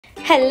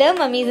Hello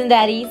mummies and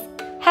daddies.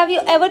 Have you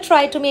ever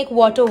tried to make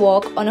water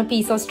walk on a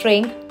piece of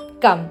string?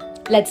 Come,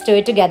 let's do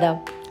it together.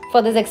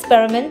 For this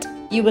experiment,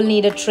 you will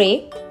need a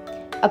tray,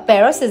 a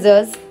pair of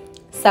scissors,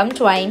 some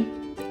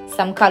twine,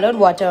 some colored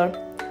water,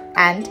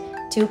 and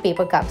 2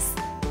 paper cups.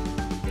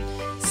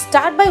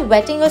 Start by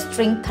wetting your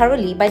string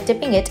thoroughly by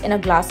dipping it in a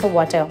glass of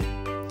water.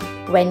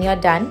 When you're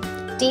done,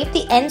 tape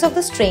the ends of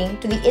the string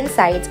to the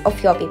insides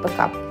of your paper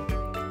cup.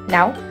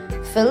 Now,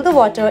 fill the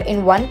water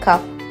in 1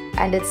 cup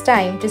and it's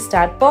time to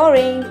start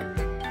pouring.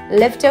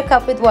 Lift your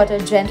cup with water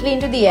gently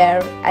into the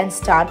air and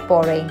start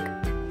pouring.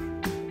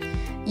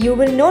 You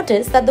will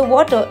notice that the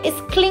water is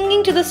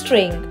clinging to the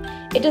string.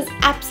 It is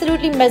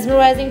absolutely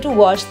mesmerizing to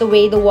watch the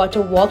way the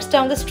water walks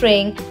down the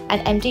string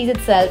and empties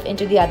itself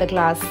into the other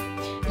glass.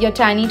 Your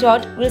tiny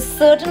tot will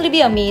certainly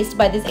be amazed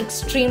by this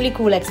extremely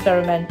cool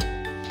experiment.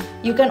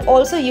 You can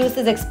also use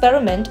this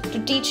experiment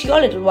to teach your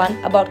little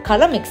one about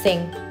color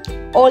mixing.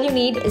 All you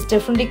need is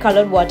differently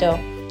colored water.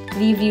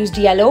 We've used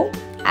yellow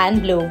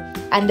and blue,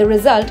 and the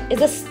result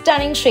is a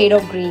stunning shade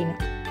of green.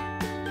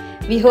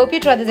 We hope you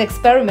try this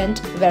experiment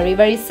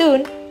very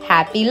soon.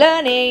 Happy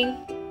learning!